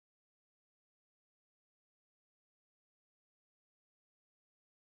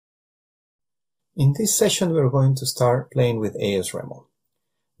In this session, we're going to start playing with ASReml.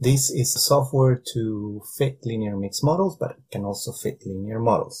 This is software to fit linear mixed models, but it can also fit linear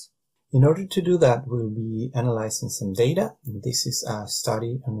models. In order to do that, we'll be analyzing some data. This is a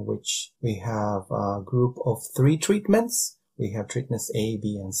study in which we have a group of 3 treatments. We have treatments A,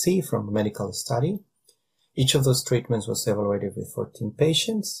 B, and C from a medical study. Each of those treatments was evaluated with 14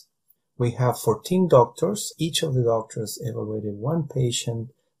 patients. We have 14 doctors. Each of the doctors evaluated 1 patient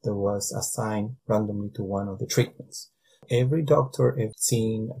that was assigned randomly to one of the treatments. Every doctor has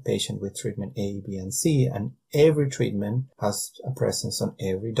seen a patient with treatment A, B, and C, and every treatment has a presence on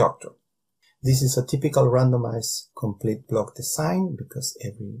every doctor. This is a typical randomized complete block design because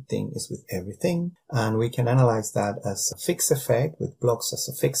everything is with everything, and we can analyze that as a fixed effect with blocks as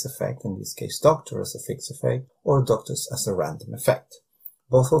a fixed effect, in this case doctor as a fixed effect, or doctors as a random effect.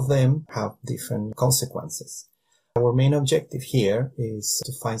 Both of them have different consequences. Our main objective here is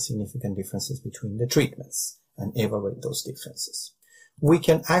to find significant differences between the treatments and evaluate those differences. We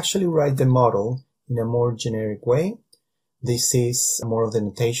can actually write the model in a more generic way. This is more of the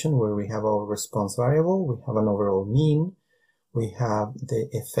notation where we have our response variable, we have an overall mean, we have the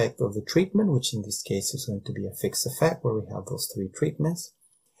effect of the treatment, which in this case is going to be a fixed effect where we have those 3 treatments,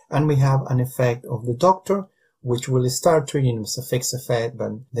 and we have an effect of the doctor, which will start treating as a fixed effect,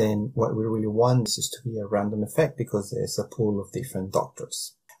 but then what we really want is to be a random effect because there's a pool of different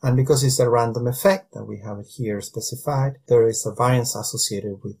doctors. And because it's a random effect that we have it here specified, there is a variance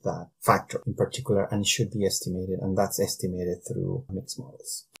associated with that factor in particular, and it should be estimated, and that's estimated through mixed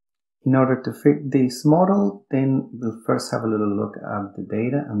models. In order to fit this model, then we'll first have a little look at the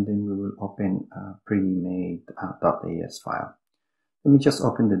data, and then we will open a pre-made .as file. Let me just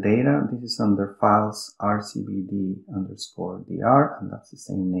open the data. This is under files rcbd_dr, and that's the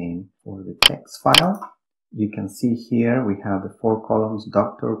same name for the text file. You can see here we have the 4 columns: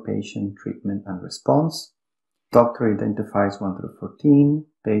 doctor, patient, treatment, and response. Doctor identifies 1 through 14,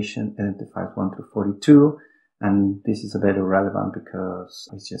 patient identifies 1 through 42, and this is a bit irrelevant because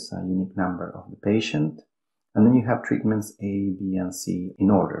it's just a unique number of the patient. And then you have treatments A, B, and C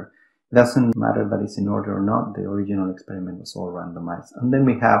in order. It doesn't matter that it's in order or not, the original experiment was all randomized. And then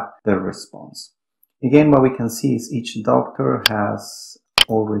we have the response. Again, what we can see is each doctor has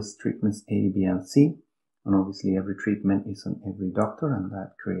always treatments A, B, and C. And obviously every treatment is on every doctor, and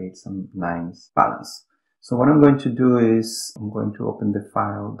that creates some nice balance. So what I'm going to do is I'm going to open the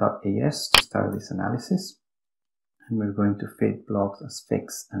file .as to start this analysis. And we're going to fit blocks as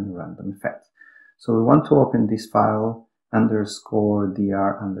fixed and random effects. So we want to open this file _dr_fr.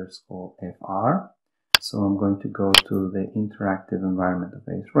 So I'm going to go to the interactive environment of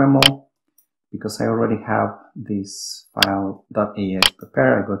ASReml. Because I already have this file .as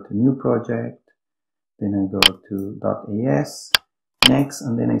prepared, I go to new project, then I go to .as, next,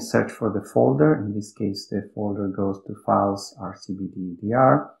 and then I search for the folder. In this case, the folder goes to files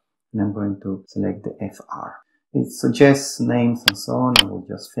rcbd_dr, and I'm going to select the fr. It suggests names and so on. I will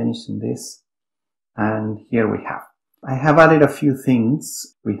just finish in this, and here we have. I have added a few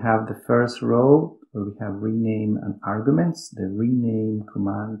things. We have the first row where we have rename and arguments. The rename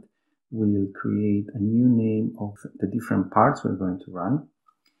command will create a new name of the different parts we're going to run.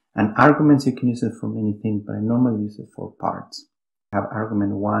 And arguments, you can use it for many things, but I normally use it for parts. You have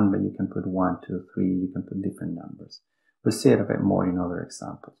argument 1, but you can put 1, 2, 3, you can put different numbers. We'll see it a bit more in other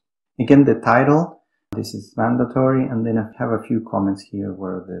examples. Again, the title, this is mandatory, and then I have a few comments here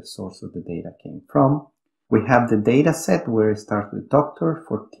where the source of the data came from. We have the data set where it starts with doctor,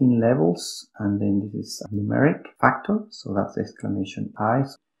 14 levels, and then this is a numeric factor, so that's exclamation I.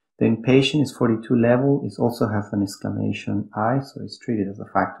 Then patient is 42 level, it also has an exclamation I, so it's treated as a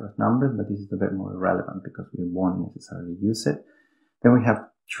factor of numbers, but this is a bit more irrelevant because we won't necessarily use it. Then we have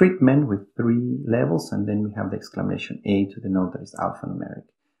treatment with 3 levels, and then we have the exclamation A to denote that it's alphanumeric.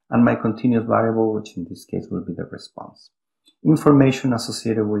 And my continuous variable, which in this case will be the response. Information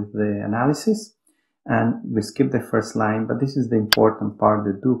associated with the analysis. And we skip the first line, but this is the important part,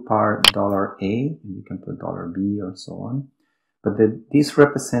 the do part $A, and you can put $B or so on. But this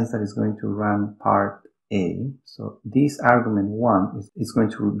represents that it's going to run part A. So this argument 1 is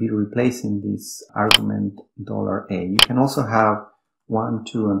going to be replacing this argument $A. You can also have 1,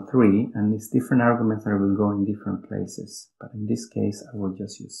 2, and 3, and it's different arguments that will go in different places. But in this case, I will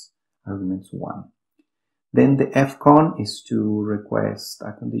just use arguments 1. Then the fcon is to request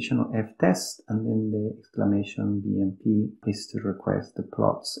a conditional f-test, and then the exclamation BMP is to request the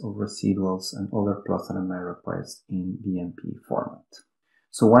plots of residuals and other plots that I might request in BMP format.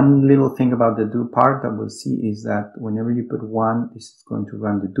 So one little thing about the do part that we'll see is that whenever you put 1, this is going to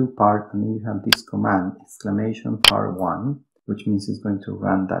run the do part, and then you have this command, exclamation part1, which means it's going to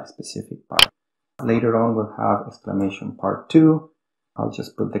run that specific part. Later on, we'll have exclamation part 2. I'll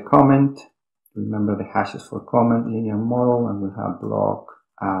just put the comment. Remember the hashes for comment, linear model, and we'll have block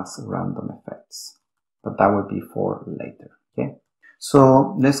as random effects. But that would be for later, okay?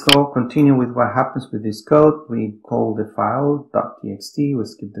 So let's continue with what happens with this code. We call the file .txt, we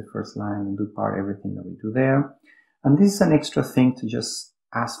skip the first line and do everything that we do there. And this is an extra thing to just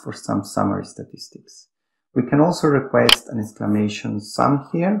ask for some summary statistics. We can also request an exclamation sum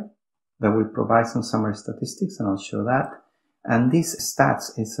here that will provide some summary statistics, and I'll show that. And this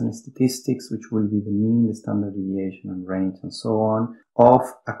stats is some statistics which will be the mean, the standard deviation, and range, and so on, of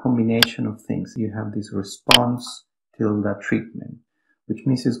a combination of things. You have this response tilde treatment, which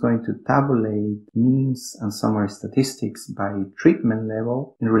means it's going to tabulate means and summary statistics by treatment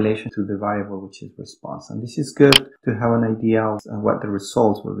level in relation to the variable which is response. And this is good to have an idea of what the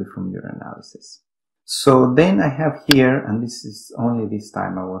results will be from your analysis. So then I have here, and this is only this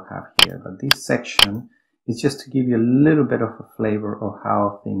time I will have here, but this section is just to give you a little bit of a flavor of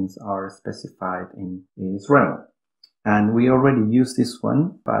how things are specified in ASReml. And we already used this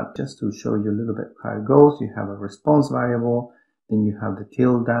one, but just to show you a little bit how it goes, you have a response variable, then you have the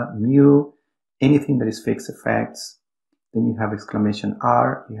tilde, mu, anything that is fixed effects, then you have exclamation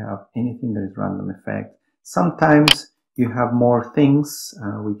R, you have anything that is random effect. Sometimes you have more things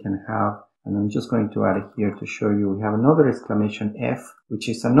we can have, and I'm just going to add it here to show you. We have another exclamation F, which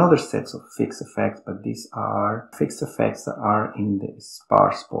is another set of fixed effects, but these are fixed effects that are in the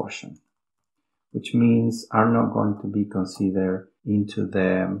sparse portion, which means are not going to be considered into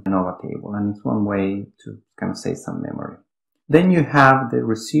the ANOVA table. And it's one way to kind of save some memory. Then you have the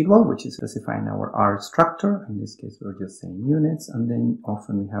residual, which is specifying our R structure. In this case, we're just saying units. And then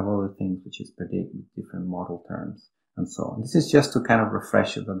often we have other things, which is predict with different model terms and so on. This is just to kind of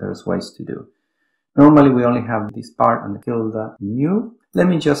refresh you that there's ways to do. Normally, we only have this part and the tilde mu. Let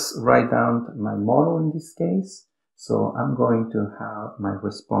me just write down my model in this case. So I'm going to have my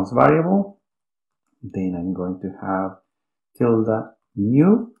response variable. Then I'm going to have tilde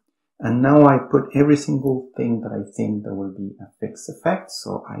mu. And now I put every single thing that I think that will be a fixed effect.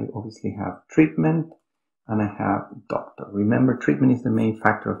 So I obviously have treatment and I have doctor. Remember, treatment is the main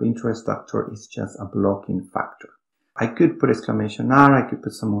factor of interest. Doctor is just a blocking factor. I could put exclamation R. I could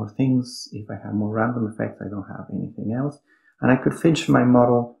put some more things. If I have more random effects, I don't have anything else. And I could finish my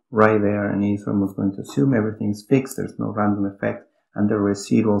model right there. And ASReml is going to assume everything is fixed. There's no random effect. And the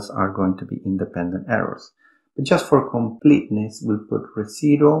residuals are going to be independent errors. But just for completeness, we'll put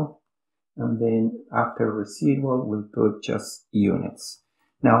residual. And then after residual, we'll put just units.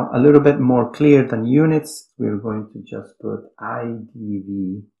 Now, a little bit more clear than units, we're going to just put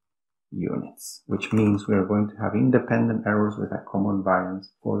IDV units, which means we're going to have independent errors with a common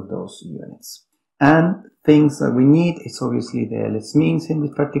variance for those units. And things that we need is obviously the LS means in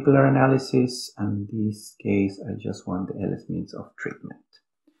this particular analysis. And in this case, I just want the LS means of treatment.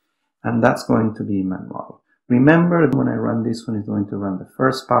 And that's going to be my model. Remember that when I run this one, it's going to run the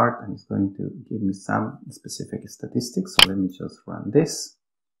first part and it's going to give me some specific statistics. So let me just run this.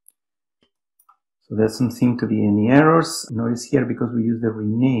 So there doesn't seem to be any errors. Notice here, because we use the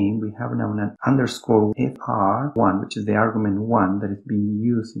rename, we have now an underscore FR1, which is the argument 1 that is being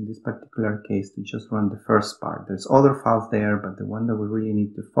used in this particular case to just run the first part. There's other files there, but the one that we really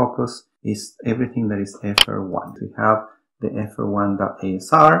need to focus is everything that is FR1. We have the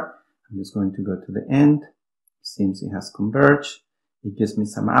FR1.ASR. I'm just going to go to the end. Seems it has converged. It gives me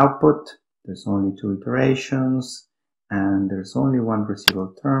some output. There's only 2 iterations and there's only one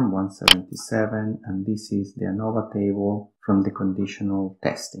residual term, 177, and this is the ANOVA table from the conditional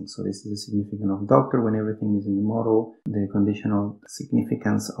testing. So this is the significance of doctor when everything is in the model, the conditional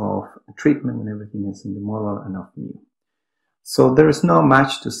significance of treatment when everything is in the model, and of mu. So there is not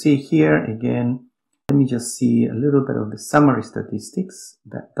much to see here. Again, let me just see a little bit of the summary statistics.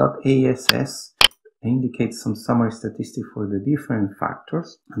 That .ASS indicates some summary statistics for the different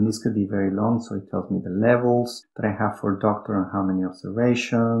factors, and this could be very long, so it tells me the levels that I have for doctor and how many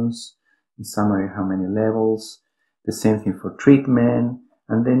observations, in summary how many levels, the same thing for treatment,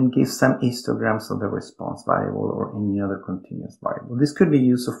 and then gives some histograms of the response variable or any other continuous variable. This could be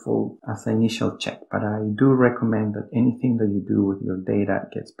useful as an initial check, but I do recommend that anything that you do with your data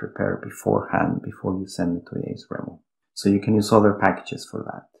gets prepared beforehand before you send it to ASReml. So you can use other packages for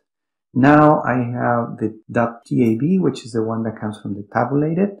that. Now I have the .tab, which is the one that comes from the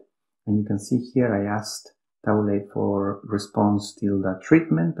tabulated. And you can see here I asked tabulate for response tilde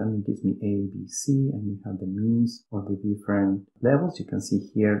treatment, and it gives me A, B, C, and you have the means of the different levels. You can see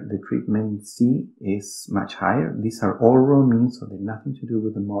here the treatment C is much higher. These are all raw means, so they have nothing to do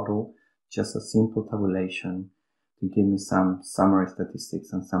with the model, just a simple tabulation to give me some summary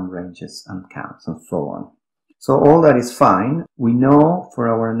statistics and some ranges and counts and so on. So all that is fine. We know for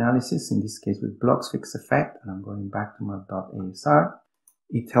our analysis, in this case with blocks fixed effect, and I'm going back to my .asr,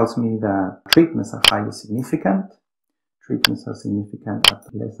 it tells me that treatments are highly significant. Treatments are significant at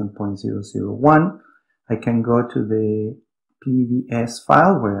less than 0.001. I can go to the PVS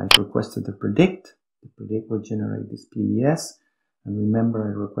file where I requested the predict. The predict will generate this PVS. And remember,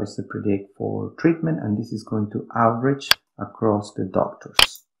 I requested predict for treatment, and this is going to average across the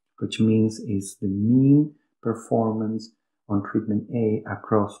doctors, which means is the mean performance on treatment A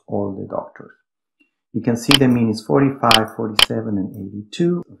across all the doctors. You can see the mean is 45, 47, and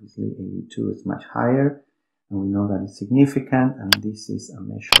 82. Obviously, 82 is much higher, and we know that it's significant, and this is a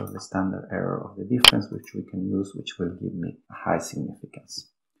measure of the standard error of the difference, which we can use, which will give me a high significance.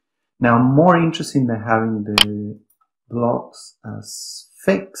 Now, more interesting than having the blocks as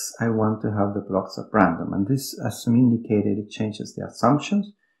fixed, I want to have the blocks at random, and this, as indicated, it changes the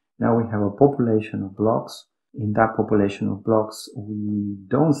assumptions. Now we have a population of blocks. In that population of blocks, we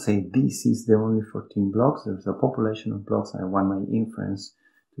don't say this is the only 14 blocks. There's a population of blocks. I want my inference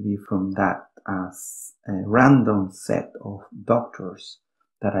to be from that as a random set of doctors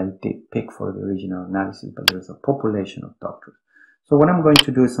that I did pick for the original analysis, but there's a population of doctors. So what I'm going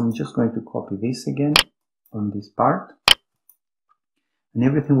to do is I'm just going to copy this again on this part, and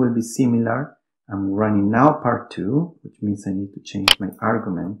everything will be similar. I'm running now part 2, which means I need to change my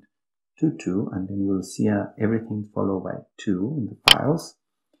argument to 2, and then we'll see everything followed by 2 in the files.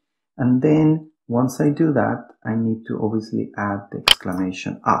 And then once I do that, I need to obviously add the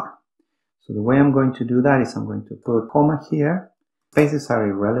exclamation R. So the way I'm going to do that is I'm going to put comma here. Spaces are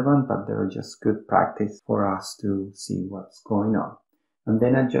irrelevant, but they're just good practice for us to see what's going on. And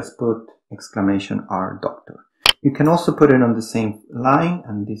then I just put exclamation R doctor. You can also put it on the same line,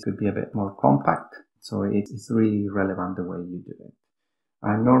 and this could be a bit more compact. So it's really relevant the way you do it.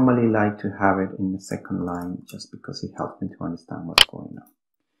 I normally like to have it in the second line just because it helps me to understand what's going on.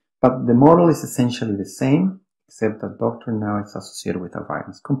 But the model is essentially the same, except that doctor now is associated with a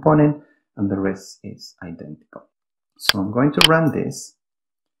variance component and the rest is identical. So I'm going to run this.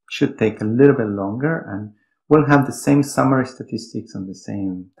 It should take a little bit longer, and we'll have the same summary statistics and the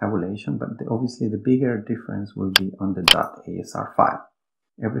same tabulation, but obviously the bigger difference will be on the .asr file.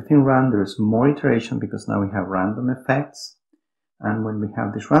 Everything run, there's more iteration because now we have random effects. And when we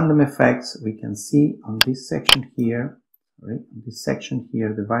have these random effects, we can see on this section here,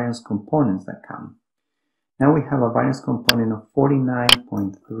 the variance components that come. Now we have a variance component of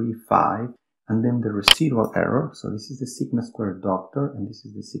 49.35, and then the residual error. So this is the sigma squared doctor, and this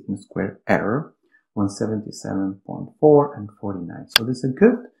is the sigma squared error, 177.4 and 49. So there's a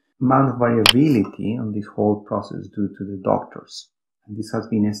good amount of variability on this whole process due to the doctors. And this has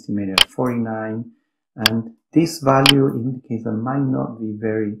been estimated at 49, and this value indicates that might not be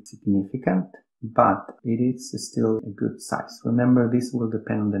very significant, but it is still a good size. Remember, this will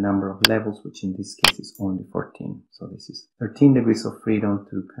depend on the number of levels, which in this case is only 14. So this is 13 degrees of freedom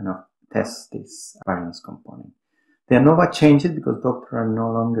to kind of test this variance component. The ANOVA changes because doctors are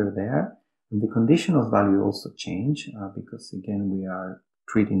no longer there, and the conditional value also change because again we are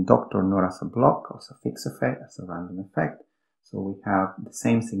treating doctor not as a block, as a fixed effect, as a random effect. So we have the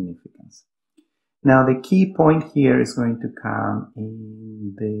same significance. Now the key point here is going to come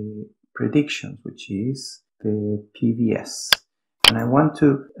in the predictions, which is the PVS. And I want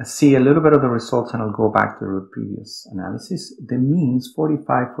to see a little bit of the results, and I'll go back to the previous analysis. The means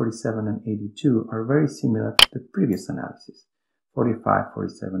 45, 47, and 82 are very similar to the previous analysis, 45,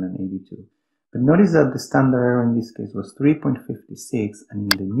 47, and 82. But notice that the standard error in this case was 3.56,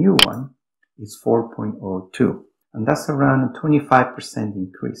 and in the new one is 4.02. And that's around a 25%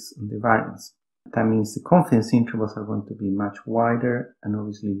 increase in the variance. That means the confidence intervals are going to be much wider, and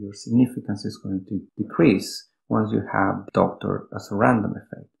obviously your significance is going to decrease once you have doctor as a random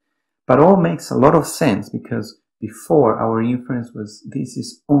effect. But all makes a lot of sense because before our inference was this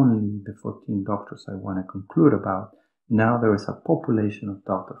is only the 14 doctors I want to conclude about. Now there is a population of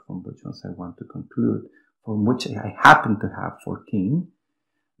doctors from which ones I want to conclude, from which I happen to have 14.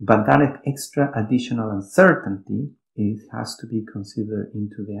 But that extra additional uncertainty has to be considered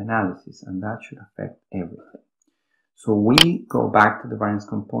into the analysis, and that should affect everything. So we go back to the variance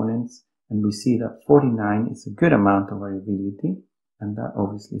components, and we see that 49 is a good amount of variability, and that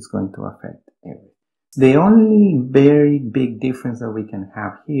obviously is going to affect everything. The only very big difference that we can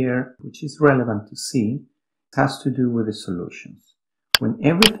have here, which is relevant to see, has to do with the solutions. When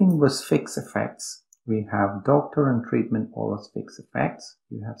everything was fixed effects, we have doctor and treatment all as fixed effects.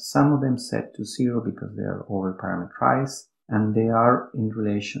 You have some of them set to 0 because they are over parameterized, and they are in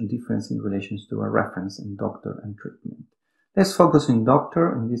relation, difference in relations to a reference in doctor and treatment. Let's focus in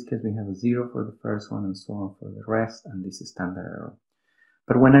doctor. In this case, we have a 0 for the first one and so on for the rest, and this is standard error.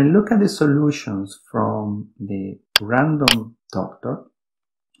 But when I look at the solutions from the random doctor,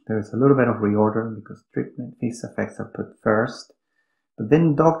 there is a little bit of reorder because treatment, these effects are put first. But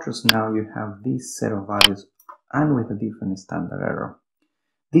then doctors, now you have this set of values and with a different standard error.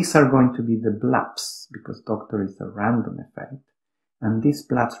 These are going to be the BLUPs because doctor is a random effect. And these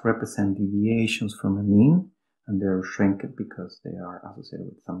BLUPs represent deviations from a mean, and they're shrinked because they are associated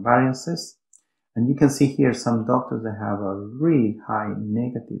with some variances. And you can see here some doctors that have a really high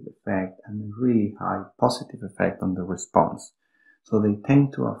negative effect and a really high positive effect on the response. So they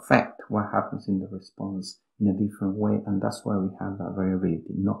tend to affect what happens in the response in a different way, and that's why we have that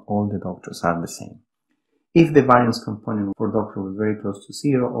variability. Not all the doctors are the same. If the variance component for doctor was very close to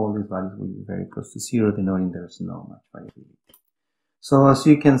 0, all these values will be very close to 0, denoting there's not much variability. So as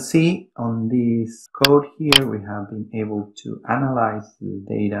you can see on this code here, we have been able to analyze the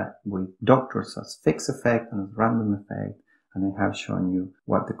data with doctors as fixed effect and as random effect, and I have shown you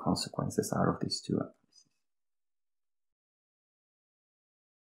what the consequences are of these two